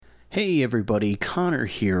Hey everybody, Connor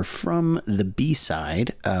here from the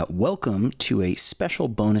B-Side. Welcome to a special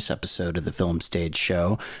bonus episode of the Film Stage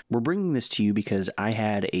Show. We're bringing this to you because I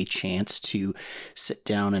had a chance to sit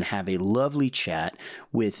down and have a lovely chat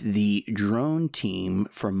with the drone team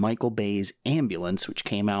from Michael Bay's Ambulance, which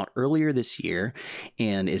came out earlier this year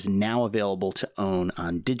and is now available to own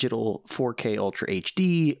on digital 4K Ultra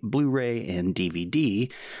HD, Blu-ray, and DVD.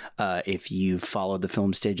 If you've followed the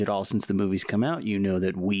Film Stage at all since the movie's come out, you know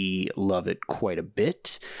that we love it quite a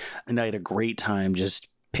bit, and I had a great time just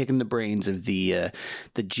picking the brains of the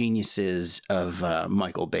geniuses of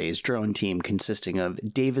Michael Bay's drone team, consisting of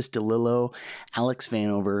Davis DeLillo, Alex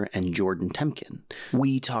Vanover, and Jordan Temkin.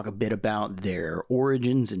 We talk a bit about their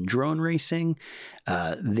origins in drone racing,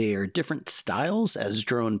 their different styles as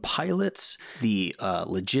drone pilots, the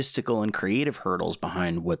logistical and creative hurdles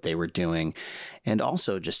behind what they were doing, and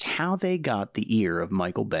also just how they got the ear of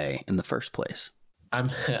Michael Bay in the first place. I'm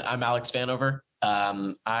Alex Vanover.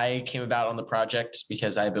 I came about on the project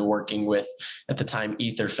because I've been working with, at the time,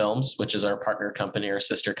 Ether Films, which is our partner company or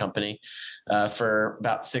sister company, for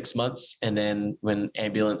about 6 months. And then when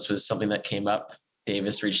Ambulance was something that came up,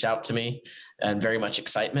 Davis reached out to me and very much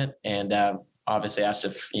excitement. And obviously asked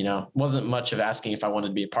if, wasn't much of asking if I wanted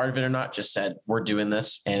to be a part of it or not, just said, we're doing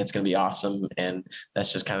this and it's going to be awesome. And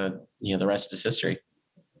that's just kind of, the rest is history.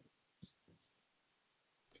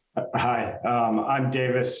 Hi, I'm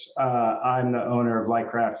Davis. I'm the owner of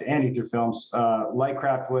Lightcraft and Ether Films.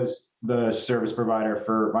 Lightcraft was the service provider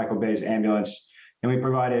for Michael Bay's Ambulance, and we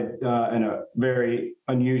provided a very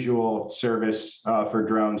unusual service for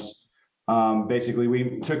drones. Basically,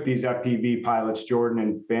 we took these FPV pilots, Jordan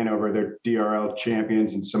and Vanover, they're DRL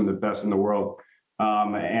champions and some of the best in the world,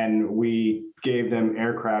 and we gave them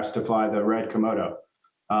aircrafts to fly the Red Komodo.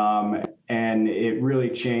 And it really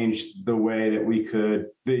changed the way that we could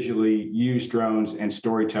visually use drones and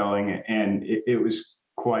storytelling. And it was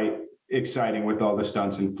quite exciting with all the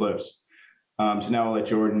stunts and flips. So now I'll let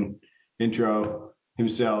Jordan intro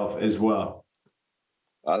himself as well.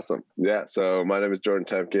 Awesome. Yeah. So my name is Jordan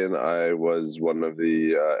Temkin. I was one of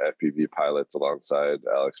the FPV pilots alongside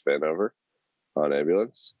Alex Vanover on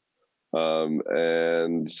Ambulance.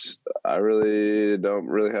 And I really don't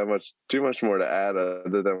have too much more to add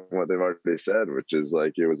other than what they've already said, which is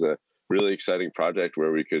it was a really exciting project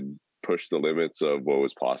where we could push the limits of what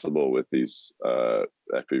was possible with these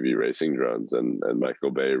FPV racing drones, and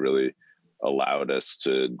Michael Bay really allowed us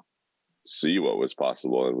to see what was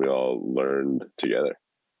possible, and we all learned together.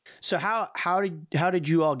 So how did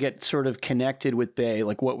you all get sort of connected with Bay?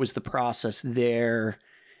 Like, what was the process there?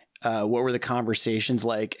 What were the conversations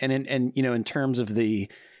like? And in terms of the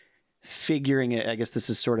figuring it, I guess this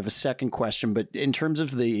is sort of a second question, but in terms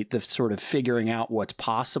of the sort of figuring out what's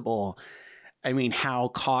possible, I mean, how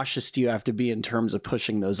cautious do you have to be in terms of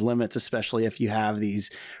pushing those limits, especially if you have these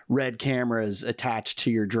red cameras attached to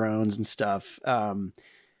your drones and stuff? I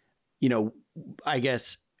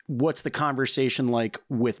guess, what's the conversation like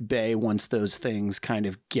with Bay once those things kind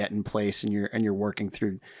of get in place and you're working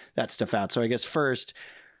through that stuff out? So I guess first,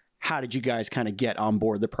 how did you guys kind of get on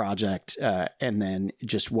board the project? And then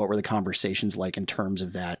just what were the conversations like in terms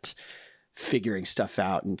of that, figuring stuff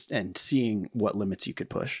out and seeing what limits you could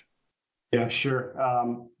push? Yeah, sure.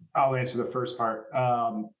 I'll answer the first part.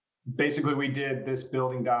 Basically, we did this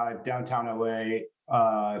building dive downtown LA,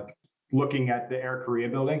 looking at the Air Korea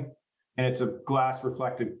building, and it's a glass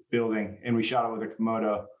reflective building, and we shot it with a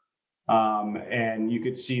Komodo, and you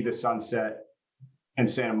could see the sunset and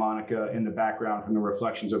Santa Monica in the background from the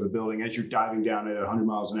reflections of the building as you're diving down at 100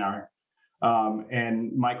 miles an hour.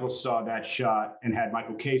 And Michael saw that shot and had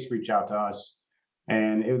Michael Case reach out to us.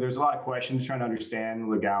 And there's a lot of questions trying to understand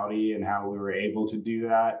legality and how we were able to do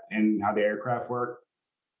that and how the aircraft work.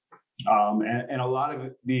 And a lot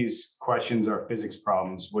of these questions are physics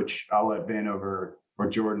problems, which I'll let Vanover or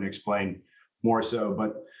Jordan explain more so.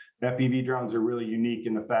 But FPV drones are really unique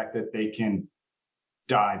in the fact that they can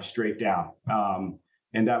dive straight down.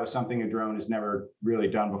 And that was something a drone has never really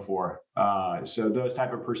done before. So those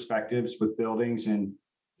type of perspectives with buildings and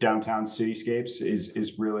downtown cityscapes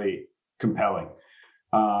is really compelling.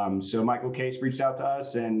 So Michael Case reached out to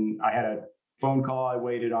us, and I had a phone call I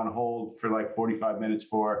waited on hold for like 45 minutes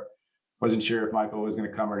for. Wasn't sure if Michael was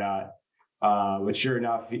going to come or not. But sure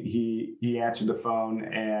enough, he answered the phone,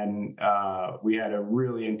 and we had a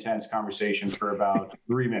really intense conversation for about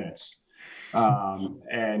 3 minutes.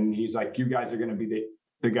 And he's like, "You guys are going to be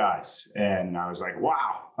the guys." And I was like,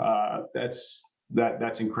 wow, that's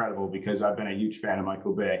incredible, because I've been a huge fan of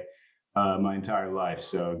Michael Bay my entire life.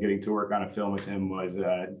 So getting to work on a film with him was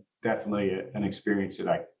definitely an experience that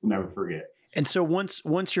I will never forget. And so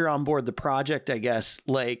once you're on board the project, I guess,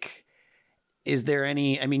 like, is there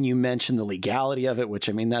any, I mean, you mentioned the legality of it, which,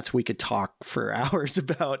 I mean, we could talk for hours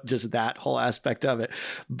about just that whole aspect of it.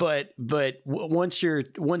 But once you're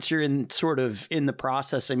in sort of in the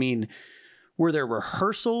process, I mean, were there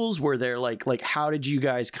rehearsals? Were there like how did you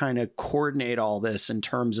guys kind of coordinate all this in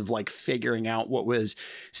terms of like figuring out what was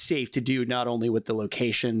safe to do, not only with the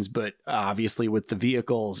locations, but obviously with the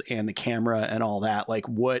vehicles and the camera and all that? Like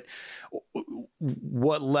what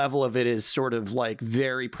level of it is sort of like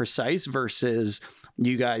very precise versus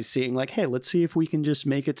you guys seeing like, hey, let's see if we can just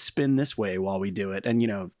make it spin this way while we do it,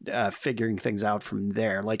 and figuring things out from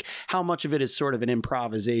there? Like, how much of it is sort of an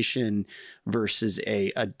improvisation versus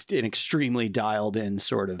an extremely dialed in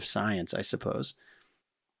sort of science, I suppose?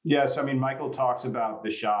 Yes, I mean, Michael talks about the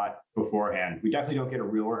shot beforehand. We definitely don't get a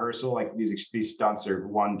real rehearsal. Like these stunts are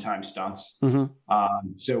one-time stunts. Mm-hmm.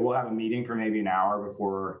 So we'll have a meeting for maybe an hour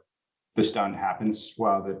before the stunt happens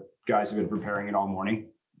while the guys have been preparing it all morning.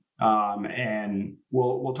 And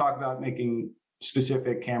we'll talk about making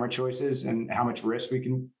specific camera choices and how much risk we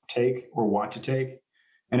can take or want to take.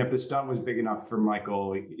 And if the stunt was big enough for Michael,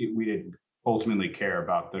 we didn't ultimately care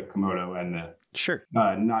about the Komodo and the sure.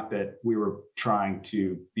 Not that we were trying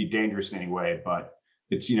to be dangerous in any way, but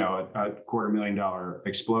it's a $250,000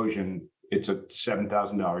 explosion. It's a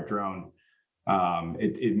 $7,000 drone.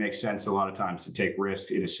 It makes sense a lot of times to take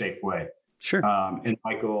risks in a safe way. Sure. And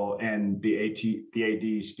Michael and the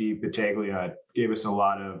AD, Steve Battaglia, gave us a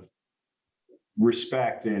lot of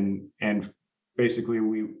respect, and basically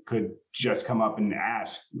we could just come up and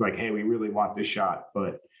ask like, hey, we really want this shot,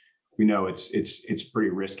 but we know it's pretty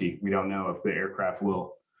risky. We don't know if the aircraft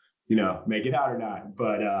will, make it out or not.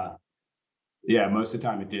 But yeah, most of the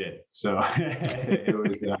time it did. So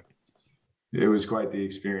it was quite the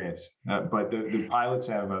experience. But the pilots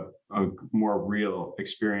have a more real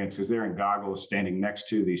experience because they're in goggles standing next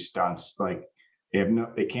to these stunts. Like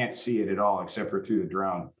they can't see it at all except for through the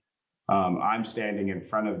drone. I'm standing in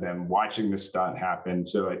front of them watching the stunt happen.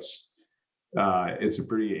 So it's a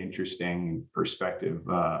pretty interesting perspective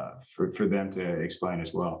for them to explain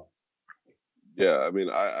as well. Yeah, I mean,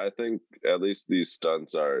 I think at least these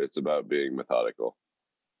stunts it's about being methodical.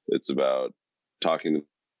 It's about talking to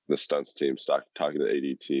the stunts team, talking to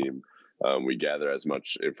the AD team. We gather as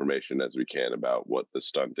much information as we can about what the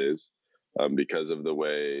stunt is. Because of the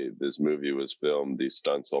way this movie was filmed, these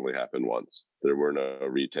stunts only happened once. There were no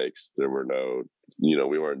retakes. There were no,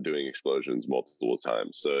 we weren't doing explosions multiple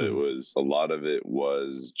times. So a lot of it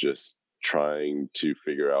was just trying to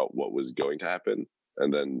figure out what was going to happen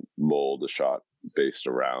and then mold a shot based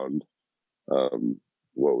around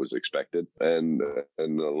what was expected. And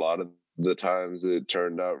a lot of the times it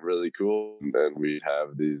turned out really cool, and we'd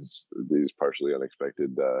have these partially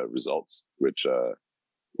unexpected results, which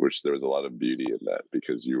there was a lot of beauty in that,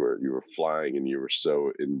 because you were flying and you were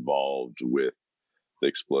so involved with the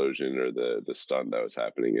explosion or the stunt that was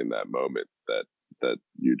happening in that moment that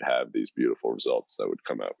you'd have these beautiful results that would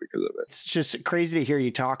come out because of it. It's just crazy to hear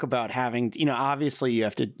you talk about having, obviously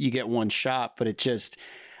you get one shot, but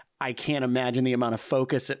I can't imagine the amount of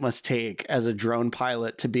focus it must take as a drone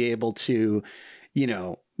pilot to be able to,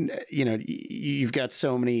 you've got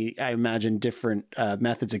so many, I imagine, different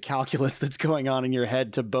methods of calculus that's going on in your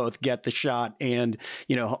head to both get the shot and,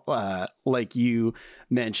 like you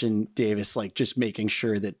mentioned, Davis, like just making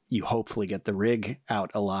sure that you hopefully get the rig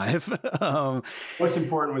out alive. What's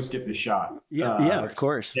important was get the shot. Yeah, of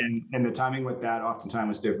course. And the timing with that oftentimes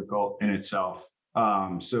was difficult in itself.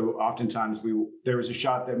 So oftentimes there was a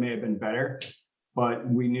shot that may have been better, but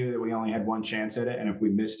we knew that we only had one chance at it. And if we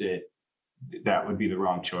missed it, that would be the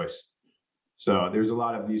wrong choice. So there's a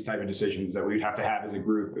lot of these type of decisions that we'd have to have as a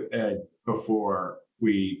group before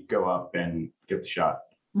we go up and get the shot.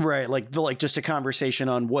 Right. Like just a conversation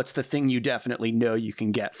on what's the thing you definitely know you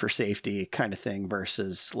can get for safety kind of thing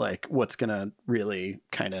versus like what's going to really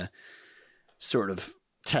kind of sort of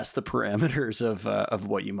test the parameters of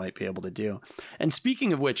what you might be able to do. And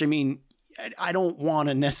speaking of which, I mean, I don't want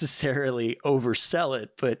to necessarily oversell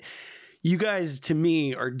it, but you guys, to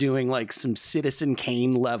me, are doing like some Citizen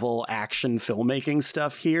Kane level action filmmaking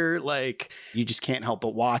stuff here. Like you just can't help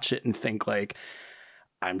but watch it and think like,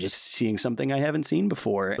 I'm just seeing something I haven't seen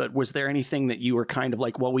before. But was there anything that you were kind of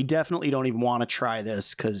like, well, we definitely don't even want to try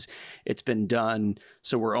this because it's been done,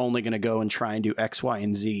 so we're only going to go and try and do X, Y,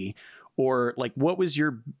 and Z? Or like, what was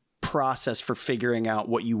your process for figuring out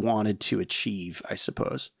what you wanted to achieve, I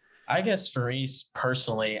suppose? I guess for me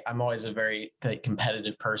personally, I'm always a very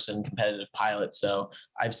competitive person, competitive pilot. So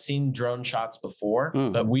I've seen drone shots before,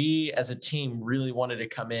 but we as a team really wanted to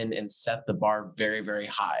come in and set the bar very, very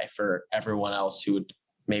high for everyone else who would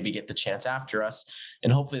maybe get the chance after us.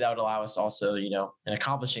 And hopefully that would allow us also, in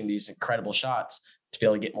accomplishing these incredible shots, to be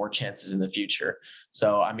able to get more chances in the future.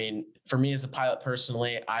 So, I mean, for me as a pilot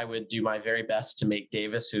personally, I would do my very best to make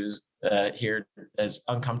Davis, who's here, as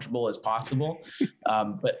uncomfortable as possible.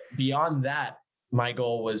 But beyond that, my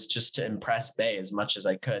goal was just to impress Bay as much as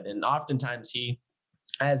I could. And oftentimes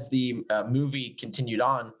as the movie continued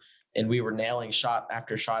on and we were nailing shot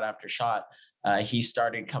after shot after shot, he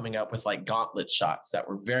started coming up with like gauntlet shots that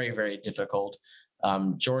were very, very difficult.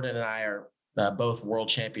 Jordan and I are both world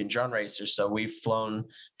champion drone racers. So we've flown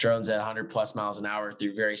drones at 100 plus miles an hour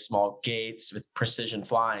through very small gates with precision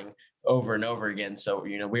flying over and over again. So,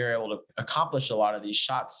 we were able to accomplish a lot of these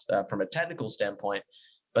shots from a technical standpoint.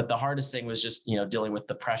 But the hardest thing was just, dealing with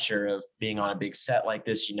the pressure of being on a big set like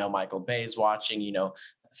this. Michael Bay's watching,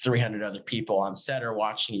 300 other people on set are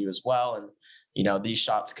watching you as well. And, these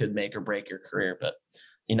shots could make or break your career. But,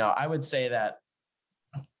 I would say that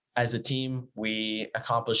as a team, we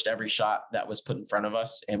accomplished every shot that was put in front of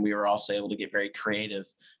us. And we were also able to get very creative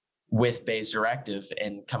with Bay's directive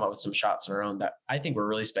and come up with some shots on our own that I think were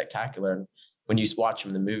really spectacular. And when you watch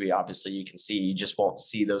them in the movie, obviously you just won't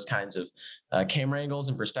see those kinds of camera angles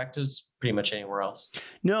and perspectives pretty much anywhere else.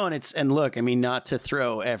 No, and look, I mean, not to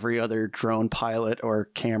throw every other drone pilot or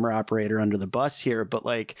camera operator under the bus here, but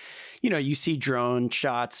like, you see drone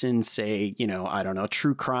shots in, say, I don't know,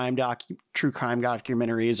 true crime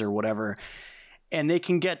documentaries or whatever, and they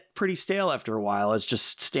can get pretty stale after a while as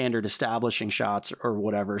just standard establishing shots or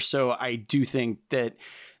whatever. So I do think that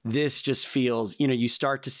this just feels, you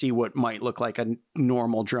start to see what might look like a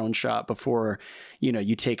normal drone shot before,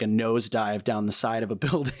 you take a nosedive down the side of a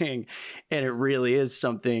building. And it really is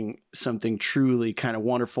something truly kind of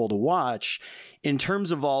wonderful to watch in terms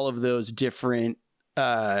of all of those different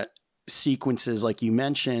sequences. Like you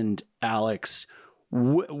mentioned, Alex,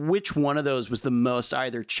 which one of those was the most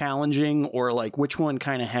either challenging or like which one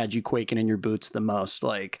kind of had you quaking in your boots the most?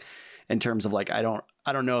 Like in terms of like, I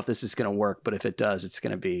don't know if this is going to work, but if it does, it's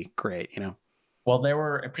going to be great, Well, there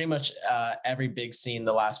were pretty much every big scene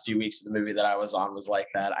the last few weeks of the movie that I was on was like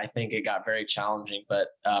that. I think it got very challenging, but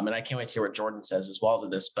and I can't wait to hear what Jordan says as well to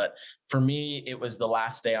this. But for me, it was the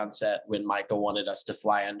last day on set when Michael wanted us to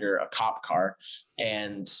fly under a cop car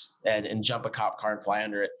and jump a cop car and fly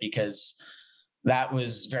under it, because that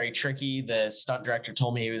was very tricky. The stunt director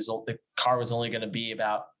told me the car was only going to be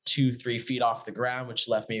about 2-3 feet off the ground, which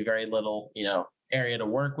left me very little, area to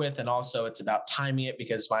work with. And also it's about timing it,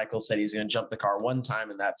 because Michael said he's going to jump the car one time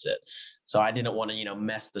and that's it. So I didn't want to,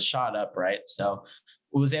 mess the shot up. Right. So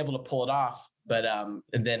I was able to pull it off. But,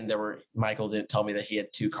 and then Michael didn't tell me that he had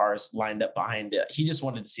 2 cars lined up behind it. He just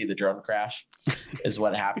wanted to see the drone crash is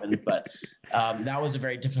what happened. But that was a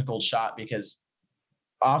very difficult shot, because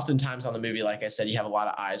oftentimes on the movie, like I said, you have a lot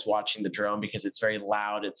of eyes watching the drone because it's very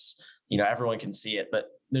loud. It's, everyone can see it, but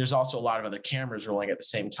there's also a lot of other cameras rolling at the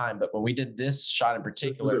same time. But when we did this shot in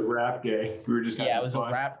particular, it was a rap day. We were just it was fun.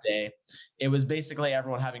 A rap day. It was basically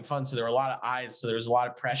everyone having fun. So there were a lot of eyes. So there was a lot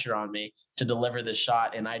of pressure on me to deliver this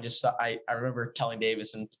shot. And I remember telling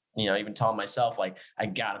Davis and, even telling myself, like, I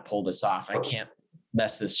got to pull this off. I can't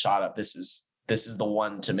mess this shot up. This is the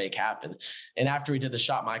one to make happen. And after we did the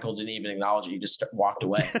shot, Michael didn't even acknowledge it. He just walked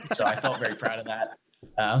away. So I felt very proud of that.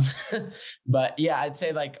 But yeah, I'd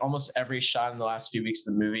say like almost every shot in the last few weeks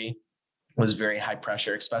of the movie was very high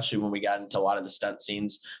pressure, especially when we got into a lot of the stunt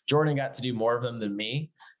scenes. Jordan got to do more of them than me,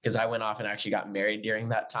 because I went off and actually got married during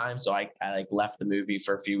that time. So I like left the movie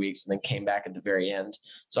for a few weeks and then came back at the very end.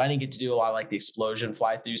 So I didn't get to do a lot of like the explosion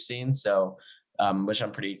fly through scenes. So, which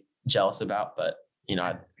I'm pretty jealous about, but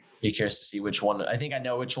I'd be curious to see which one. I think I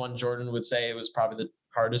know which one Jordan would say it was probably the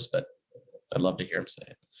hardest, but I'd love to hear him say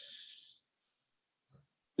it.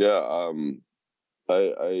 Yeah,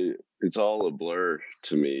 I it's all a blur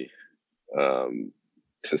to me,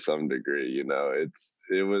 to some degree.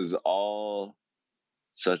 It was all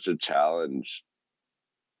such a challenge,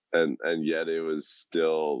 and yet it was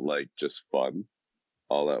still like just fun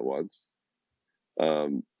all at once.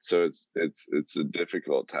 So it's a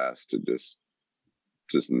difficult task to just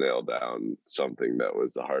nail down something that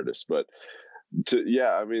was the hardest. But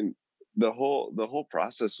the whole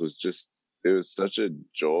process was just, it was such a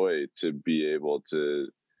joy to be able to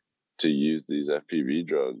use these FPV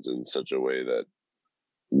drones in such a way that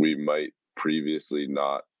we might previously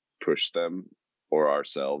not push them or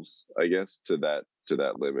ourselves, I guess, to that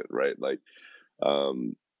limit, right? Like,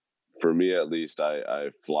 for me at least, I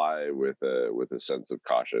fly with a sense of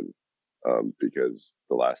caution, because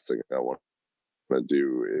the last thing I want to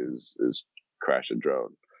do is crash a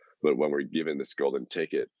drone. But when we're given this golden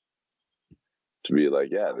ticket, to be like,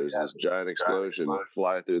 yeah, there's this giant explosion,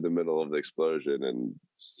 fly through the middle of the explosion and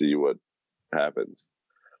see what happens.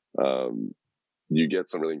 You get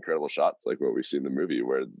some really incredible shots like what we see in the movie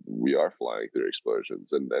where we are flying through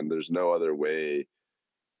explosions, and there's no other way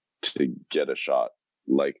to get a shot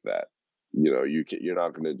like that. You're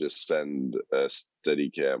not going to just send a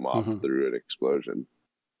Steadicam off through an explosion.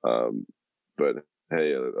 But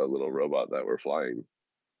hey, a little robot that we're flying,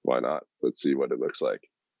 why not? Let's see what it looks like.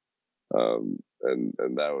 And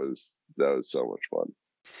that was so much fun.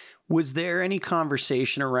 Was there any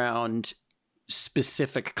conversation around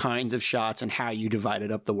specific kinds of shots and how you divided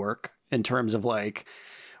up the work in terms of like,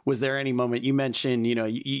 was there any moment you mentioned,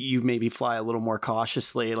 you maybe fly a little more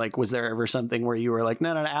cautiously? Like, was there ever something where you were like,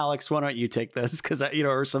 no, Alex, why don't you take this? Cause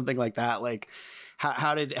or something like that. Like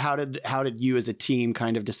how did you as a team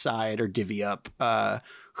kind of decide or divvy up,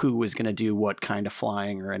 who was going to do what kind of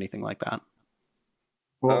flying or anything like that?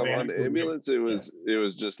 Well, on the ambulance, it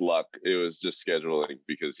was just luck. It was just scheduling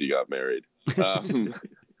because he got married.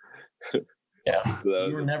 Yeah,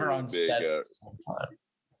 you were never on set at the same time.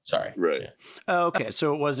 Sorry. Right. Yeah. Oh, okay,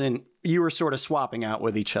 so it wasn't, you were sort of swapping out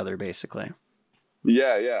with each other, basically.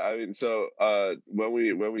 Yeah. I mean, so when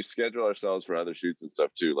we schedule ourselves for other shoots and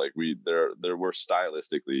stuff too, like there were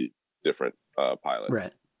stylistically different pilots.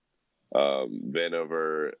 Right.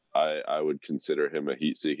 Vanover, I would consider him a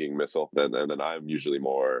heat-seeking missile, and then I'm usually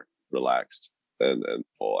more relaxed and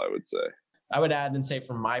full, I would say. I would add and say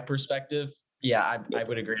from my perspective, yeah, I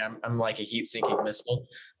would agree. I'm like a heat-seeking missile.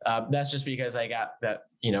 That's just because I got that,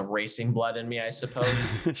 racing blood in me, I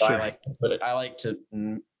suppose. So Sure. I like to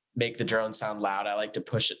make the drone sound loud. I like to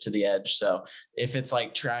push it to the edge. So if it's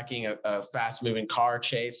like tracking a fast-moving car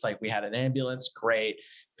chase, like we had an ambulance, great.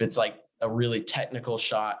 If it's like a really technical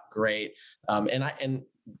shot, great. And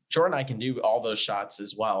Jordan and I can do all those shots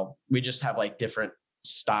as well. We just have like different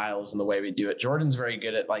styles in the way we do it. Jordan's very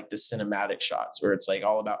good at like the cinematic shots where it's like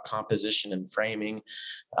all about composition and framing,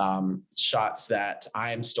 shots that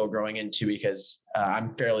I am still growing into because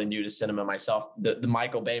I'm fairly new to cinema myself. The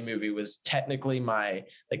Michael Bay movie was technically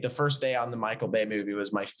the first day on the Michael Bay movie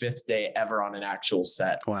was my 5th day ever on an actual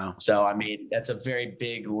set. Wow. So, I mean, that's a very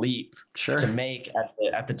big leap to make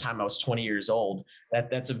at the time I was 20 years old.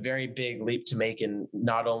 That's a very big leap to make in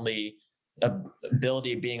not only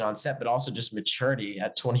ability of being on set, but also just maturity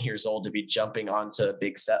at 20 years old to be jumping onto a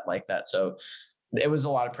big set like that. So it was a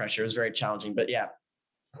lot of pressure. It was very challenging, but yeah,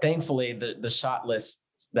 thankfully the shot lists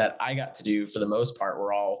that I got to do for the most part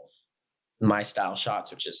were all my style shots,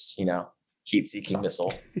 which is, heat-seeking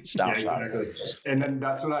missile style shots. Exactly. And then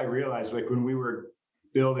that's what I realized, like when we were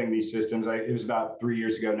building these systems, it was about 3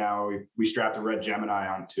 years ago now, we strapped a Red Gemini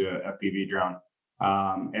onto a FPV drone.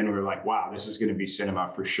 And we were like, wow, this is going to be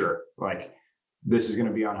cinema for sure. Like, this is going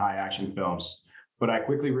to be on high action films. But I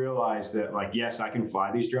quickly realized that, like, yes, I can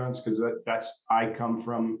fly these drones because I come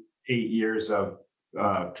from 8 years of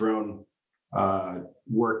drone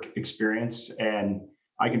work experience, and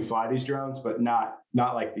I can fly these drones, but not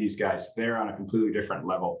like these guys. They're on a completely different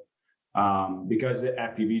level. Because the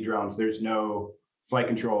FPV drones, there's no flight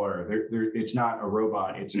controller. It's not a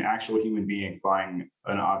robot. It's an actual human being flying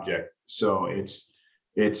an object. So it's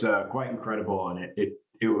quite incredible, and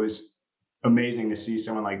it was amazing to see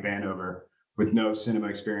someone like Vanover with no cinema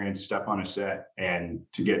experience step on a set and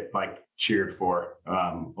to get like cheered for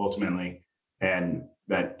ultimately, and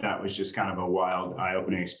that was just kind of a wild,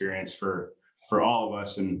 eye-opening experience for all of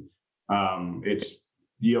us, and it's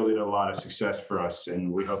yielded a lot of success for us,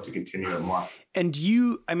 and we hope to continue it more. And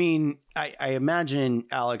I imagine,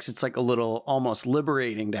 Alex, it's like a little almost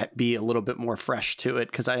liberating to be a little bit more fresh to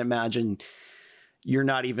it, because I imagine you're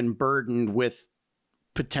not even burdened with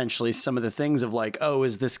potentially some of the things of like, oh,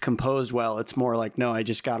 is this composed well? It's more like, no, I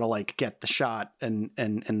just got to like get the shot and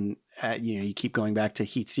you keep going back to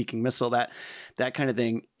heat-seeking missile, that kind of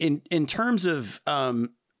thing. In terms of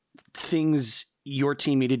things your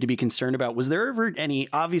team needed to be concerned about, was there ever any,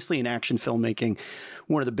 obviously in action filmmaking,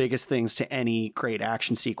 one of the biggest things to any great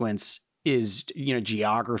action sequence is,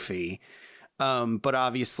 geography. But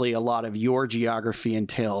obviously a lot of your geography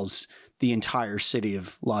entails the entire city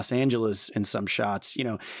of Los Angeles in some shots.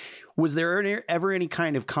 Was there ever any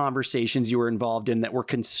kind of conversations you were involved in that were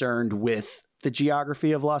concerned with the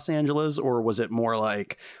geography of Los Angeles, or was it more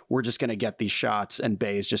like, we're just going to get these shots and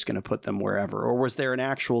Bay is just going to put them wherever? Or was there an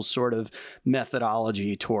actual sort of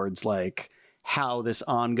methodology towards like how this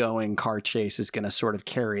ongoing car chase is going to sort of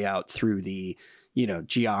carry out through the,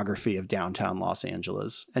 geography of downtown Los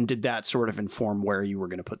Angeles? And did that sort of inform where you were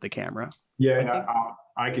going to put the camera? Yeah,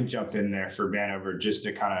 I could jump in there for Vanover just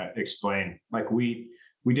to kind of explain. Like we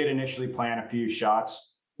did initially plan a few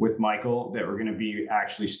shots with Michael that were going to be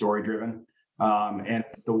actually story driven. And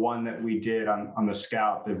the one that we did on the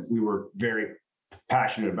Scout that we were very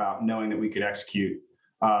passionate about, knowing that we could execute,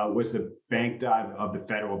 was the bank dive of the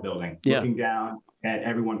federal building, looking down at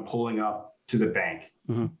everyone pulling up to the bank.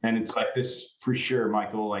 And it's like this for sure,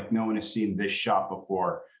 Michael, like no one has seen this shot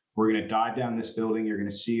before. We're going to dive down this building. You're going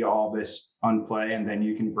to see all this unplay, and then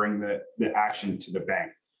you can bring the action to the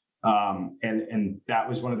bank. And that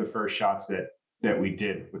was one of the first shots that we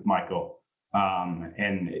did with Michael.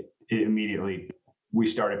 And it immediately we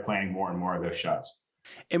started planning more and more of those shots.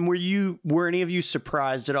 And were any of you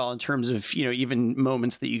surprised at all in terms of, even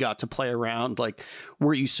moments that you got to play around? Like,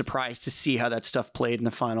 were you surprised to see how that stuff played in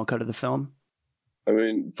the final cut of the film? I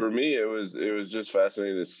mean, for me, it was just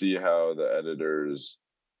fascinating to see how the editors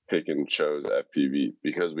pick and chose FPV,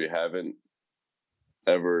 because we haven't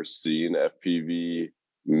ever seen FPV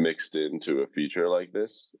mixed into a feature like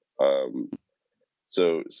this.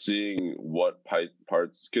 So seeing what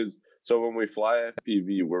parts, so when we fly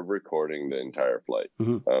FPV, we're recording the entire flight.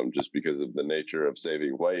 Just because of the nature of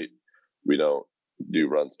saving weight, we don't do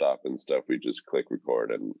run stop and stuff. We just click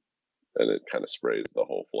record and it kind of sprays the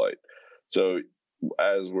whole flight. So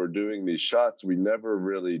as we're doing these shots, we never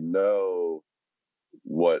really know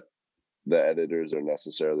what the editors are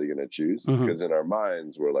necessarily going to choose, because in our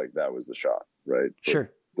minds we're like, that was the shot, right? But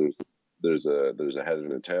sure. There's a head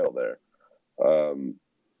and a tail there.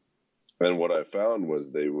 And what I found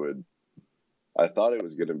was I thought it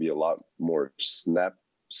was going to be a lot more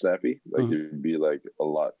snappy, like it would be like a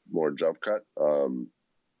lot more jump cut.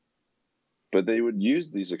 But they would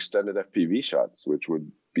use these extended FPV shots, which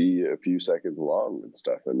would be a few seconds long and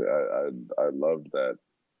stuff. And I loved that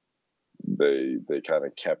they kind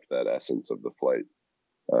of kept that essence of the flight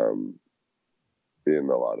in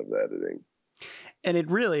a lot of the editing. And it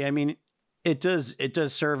really, it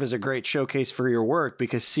does serve as a great showcase for your work,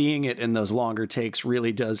 because seeing it in those longer takes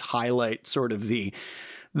really does highlight sort of the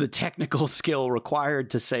technical skill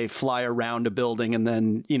required to, say, fly around a building and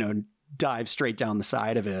then, dive straight down the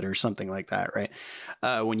side of it or something like that, right?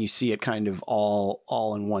 When you see it kind of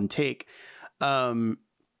all in one take. In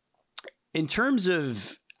terms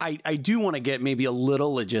of, I do want to get maybe a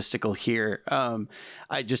little logistical here.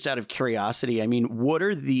 I just out of curiosity, what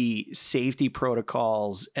are the safety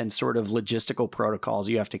protocols and sort of logistical protocols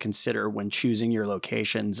you have to consider when choosing your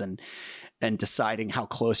locations and deciding how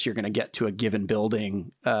close you're going to get to a given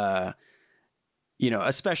building?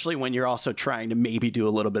 Especially when you're also trying to maybe do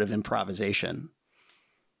a little bit of improvisation.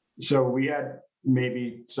 So we had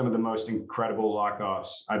maybe some of the most incredible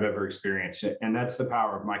lock-offs I've ever experienced. And that's the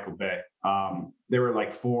power of Michael Bay. There were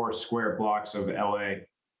like 4 square blocks of LA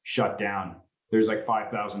shut down. There's like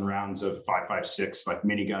 5,000 rounds of 5.56 like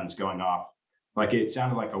miniguns going off. Like it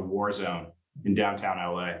sounded like a war zone in downtown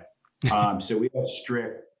LA. So we had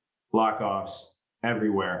strict lock-offs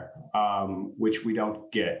everywhere, which we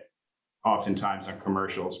don't get oftentimes on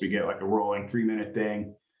commercials. We get like a rolling 3-minute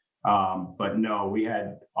thing. But no, we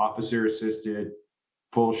had officer assisted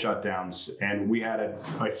full shutdowns, and we had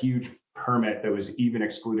a huge permit that was even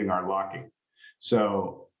excluding our locking.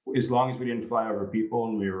 So as long as we didn't fly over people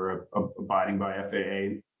and we were abiding by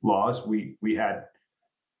FAA laws, we had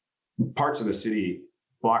parts of the city,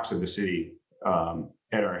 blocks of the city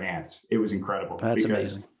at our hands. It was incredible. That's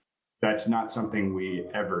amazing. That's not something we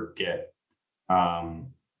ever get.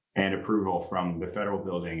 And approval from the federal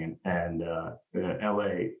building and the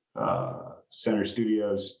LA Center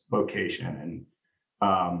Studios location.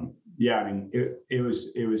 And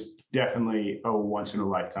it was definitely a once in a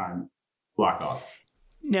lifetime block off.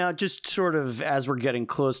 Now, just sort of as we're getting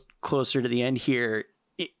closer to the end here,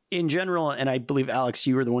 in general, and I believe, Alex,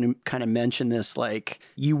 you were the one who kind of mentioned this, like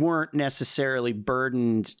you weren't necessarily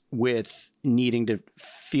burdened with needing to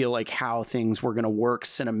feel like how things were going to work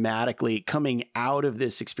cinematically coming out of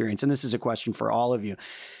this experience. And this is a question for all of you.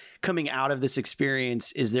 Coming out of this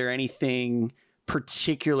experience, is there anything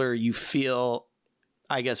particular you feel,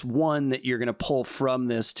 I guess, one, that you're going to pull from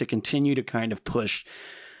this to continue to kind of push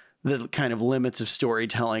the kind of limits of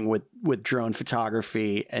storytelling with drone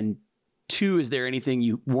photography? And 2, is there anything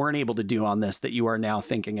you weren't able to do on this that you are now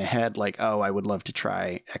thinking ahead, like, oh, I would love to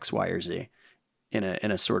try X, Y, or Z in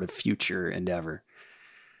a sort of future endeavor?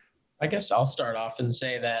 I guess I'll start off and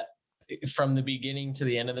say that from the beginning to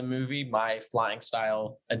the end of the movie, my flying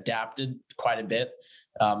style adapted quite a bit.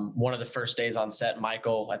 One of the first days on set,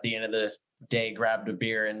 Michael, at the end of the day, grabbed a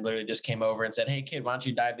beer and literally just came over and said, "Hey kid, why don't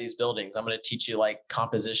you dive these buildings? I'm going to teach you like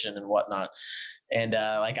composition and whatnot." And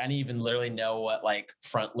I didn't even literally know what like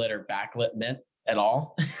front lit or back lit meant at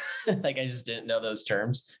all. Like I just didn't know those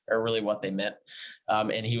terms or really what they meant.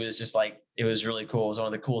 And he was just like, it was really cool. It was one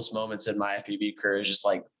of the coolest moments in my FPV career. Is just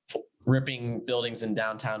like ripping buildings in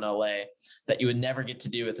downtown LA that you would never get to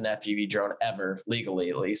do with an FPV drone ever, legally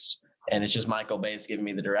at least. And it's just Michael Bay's giving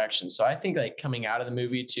me the direction. So I think like coming out of the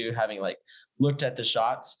movie too, having like looked at the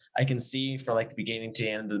shots, I can see from like the beginning to the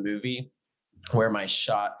end of the movie where my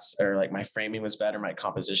shots or like my framing was better, my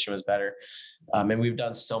composition was better. And we've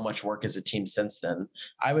done so much work as a team since then.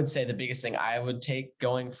 I would say the biggest thing I would take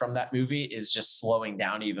going from that movie is just slowing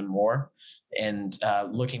down even more. And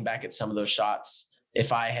looking back at some of those shots,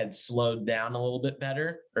 if I had slowed down a little bit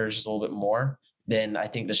better or just a little bit more, then I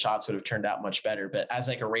think the shots would have turned out much better. But as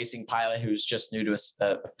like a racing pilot who's just new to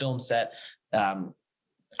a film set,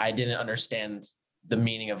 I didn't understand the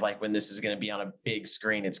meaning of like when this is going to be on a big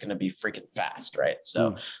screen, it's going to be freaking fast, right?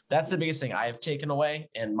 So that's the biggest thing I have taken away.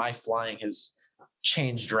 And my flying has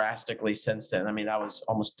changed drastically since then. I mean, that was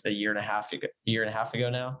almost a year and a half ago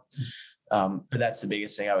now. But that's the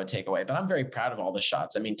biggest thing I would take away. But I'm very proud of all the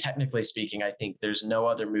shots. I mean, technically speaking, I think there's no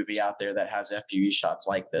other movie out there that has FPV shots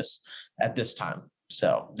like this at this time.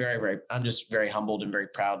 So I'm just very humbled and very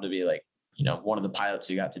proud to be like, one of the pilots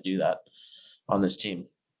who got to do that on this team.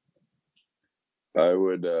 I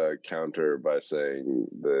would counter by saying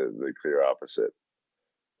the clear opposite.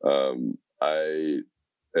 I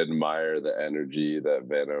admire the energy that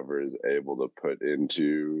Vanover is able to put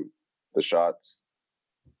into the shots.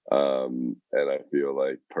 And I feel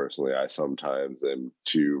like personally, I sometimes am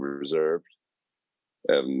too reserved,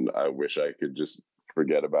 and I wish I could just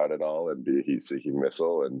forget about it all and be a heat-seeking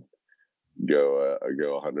missile and go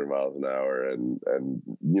 100 miles an hour. And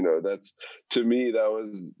that's, to me, that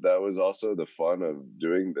was also the fun of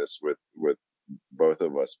doing this with both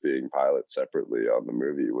of us being pilots separately on the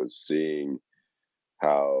movie, was seeing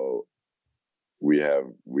how we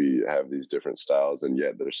have these different styles and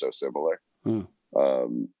yet they're so similar.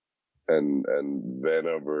 And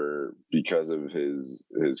Vanover, because of his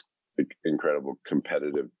incredible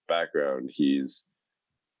competitive background,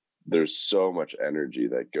 there's so much energy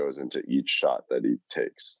that goes into each shot that he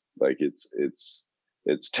takes. Like it's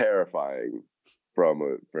terrifying from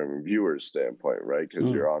a viewer's standpoint, right?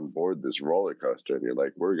 Because you're on board this roller coaster and you're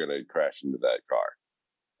like, we're gonna crash into that car,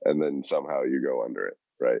 and then somehow you go under it,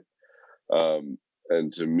 right?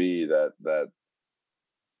 And to me,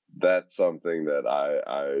 that's something that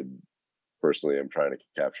I personally am trying to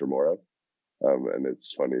capture more of. And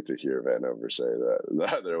it's funny to hear Vanover say that the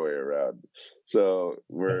other way around. So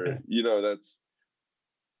that's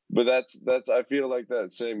I feel like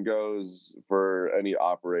that same goes for any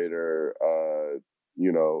operator,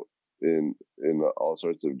 in all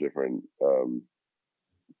sorts of different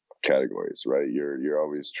categories, right? You're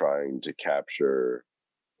always trying to capture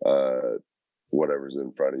whatever's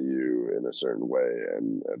in front of you in a certain way,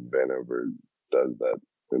 and Vanover does that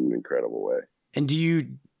in an incredible way. And do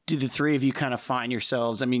the three of you kind of find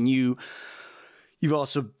yourselves? I mean, you've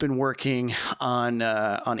also been working on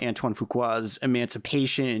Antoine Fuqua's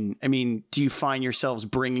Emancipation. I mean, do you find yourselves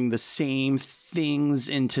bringing the same things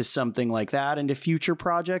into something like that into future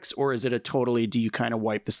projects, or is it do you kind of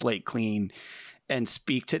wipe the slate clean and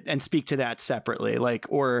speak to that separately? Like,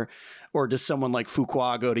 or does someone like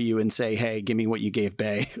Fuqua go to you and say, "Hey, give me what you gave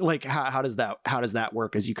Bay"? Like, how does that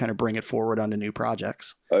work as you kind of bring it forward onto new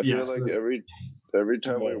projects? I feel like every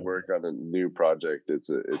time I work on a new project, it's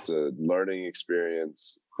a learning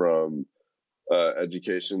experience from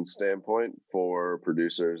education standpoint for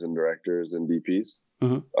producers and directors and DPs.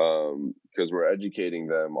 Because we're educating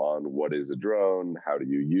them on what is a drone, how do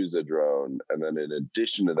you use a drone, and then in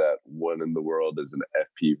addition to that, what in the world is an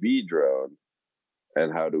FPV drone,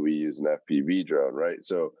 and how do we use an FPV drone, right?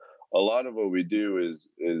 So a lot of what we do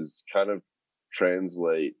is kind of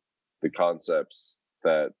translate the concepts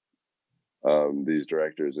that these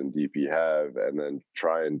directors and DP have, and then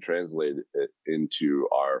try and translate it into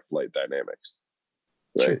our flight dynamics,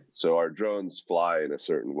 right? Sure. So our drones fly in a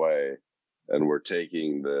certain way, and we're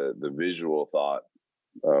taking the visual thought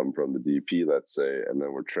from the DP, let's say, and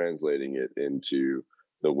then we're translating it into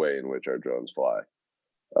the way in which our drones fly.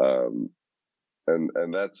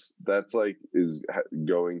 And that's like is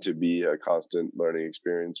going to be a constant learning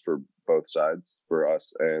experience for both sides, for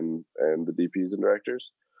us and the DPs and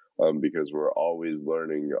directors, because we're always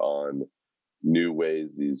learning on new ways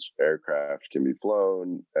these aircraft can be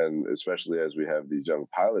flown, and especially as we have these young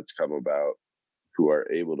pilots come about who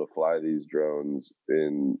are able to fly these drones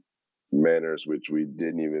in manners which we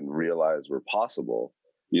didn't even realize were possible.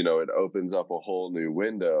 It opens up a whole new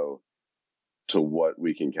window to what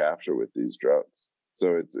we can capture with these drones.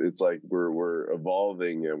 So it's like we're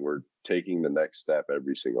evolving and we're taking the next step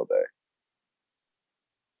every single day.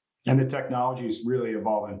 And the technology is really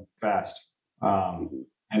evolving fast. And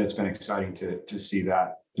it's been exciting to see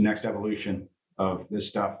that, the next evolution of this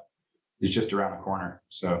stuff. is just around the corner.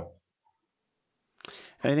 So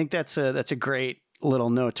I think that's a great little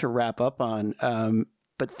note to wrap up on.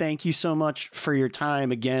 But thank you so much for your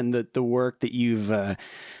time. Again, the work that you've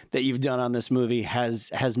done on this movie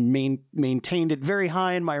has maintained it very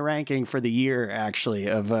high in my ranking for the year, actually,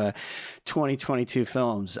 of 2022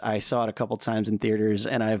 films. I saw it a couple times in theaters,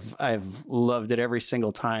 and I've loved it every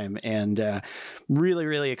single time. And really,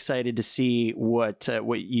 really excited to see what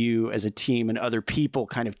you as a team and other people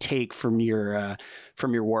kind of take from your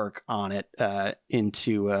work on it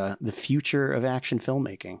into the future of action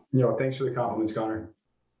filmmaking. Thanks for the compliments, Connor.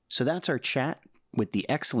 So that's our chat with the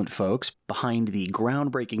excellent folks behind the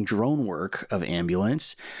groundbreaking drone work of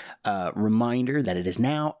Ambulance. Reminder that it is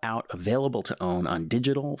now out, available to own on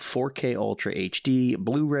digital, 4K Ultra HD,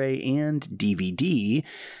 Blu-ray, and DVD.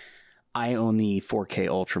 I own the 4K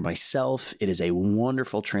Ultra myself. It is a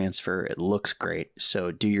wonderful transfer. It looks great.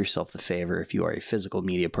 So do yourself the favor, if you are a physical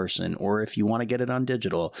media person or if you want to get it on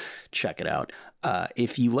digital, check it out.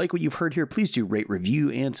 If you like what you've heard here, please do rate, review,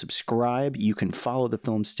 and subscribe. You can follow the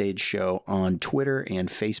Film Stage Show on Twitter and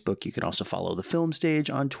Facebook. You can also follow the Film Stage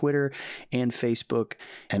on Twitter and Facebook.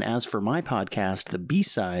 And as for my podcast, The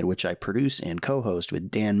B-Side, which I produce and co-host with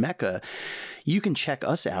Dan Mecca, you can check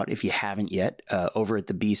us out if you haven't yet. Over at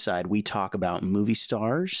The B-Side, we talk about movie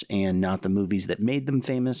stars, and not the movies that made them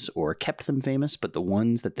famous or kept them famous, but the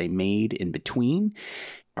ones that they made in between.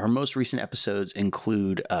 Our most recent episodes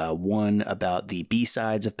include one about the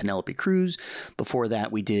B-sides of Penelope Cruz. Before that,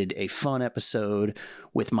 we did a fun episode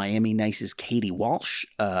with Miami Nice's Katie Walsh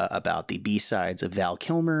about the B-sides of Val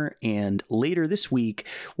Kilmer. And later this week,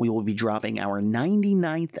 we will be dropping our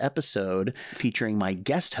 99th episode featuring my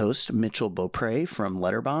guest host, Mitchell Beaupre from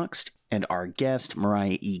Letterboxd, and our guest,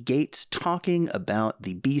 Mariah E. Gates, talking about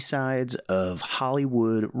the B-sides of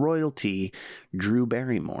Hollywood royalty, Drew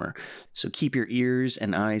Barrymore. So keep your ears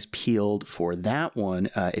and eyes peeled for that one.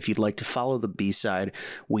 If you'd like to follow the B-side,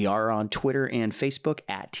 we are on Twitter and Facebook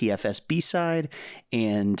at TFS B-side,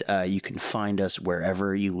 and you can find us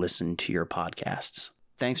wherever you listen to your podcasts.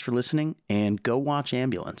 Thanks for listening, and go watch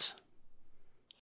Ambulance.